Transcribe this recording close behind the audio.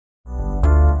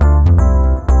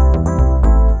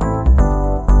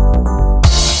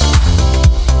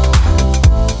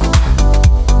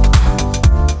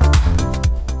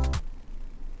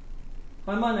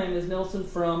Nelson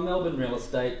from Melbourne Real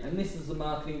Estate, and this is the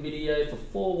marketing video for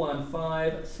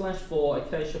 415/4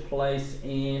 Acacia Place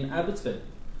in Abbotsford.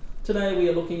 Today we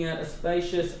are looking at a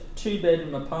spacious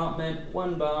 2-bedroom apartment,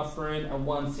 1 bathroom and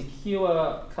 1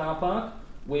 secure car park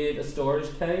with a storage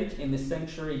cage in this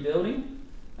sanctuary building.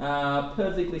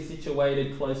 Perfectly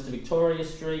situated close to Victoria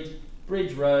Street,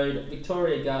 Bridge Road,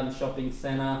 Victoria Garden Shopping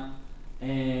Centre,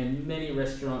 and many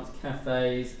restaurants,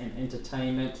 cafes and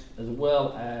entertainment, as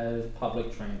well as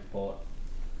public transport.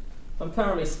 I'm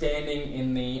currently standing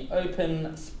in the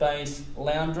open space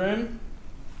lounge room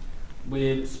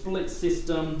with split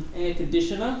system air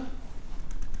conditioner.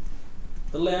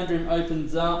 The lounge room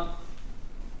opens up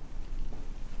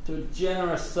to a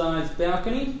generous sized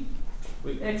balcony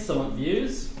with excellent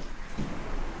views.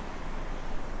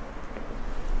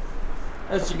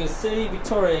 As you can see,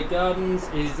 Victoria Gardens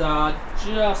is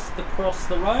just across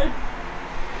the road,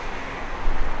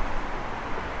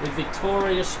 with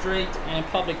Victoria Street and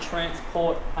public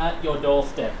transport at your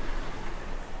doorstep.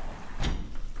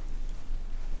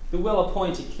 The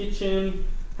well-appointed kitchen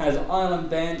has island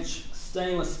bench,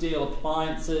 stainless steel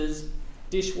appliances,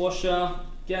 dishwasher,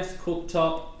 gas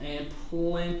cooktop and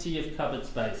plenty of cupboard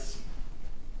space.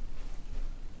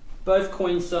 Both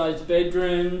queen-size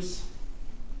bedrooms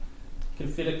can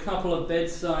fit a couple of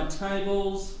bedside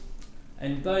tables,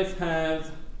 and both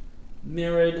have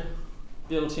mirrored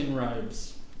built-in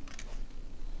robes.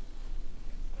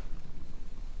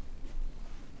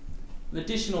 An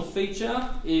additional feature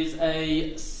is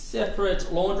a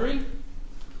separate laundry,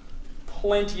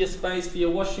 plenty of space for your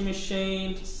washing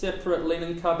machine, separate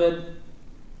linen cupboard,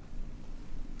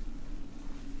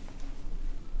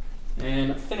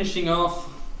 and finishing off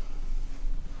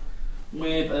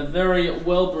with a very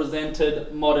well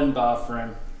presented modern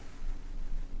bathroom.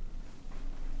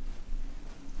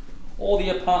 All the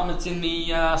apartments in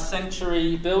the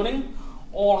sanctuary building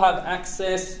all have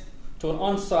access to an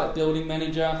on-site building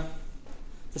manager,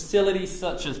 facilities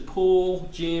such as pool,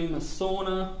 gym,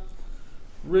 sauna,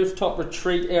 rooftop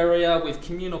retreat area with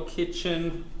communal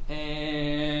kitchen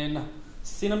and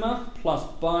cinema, plus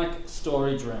bike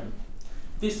storage room.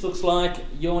 This looks like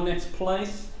your next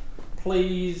place.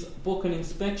 Please book an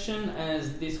inspection,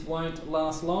 as this won't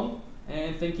last long,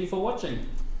 and thank you for watching.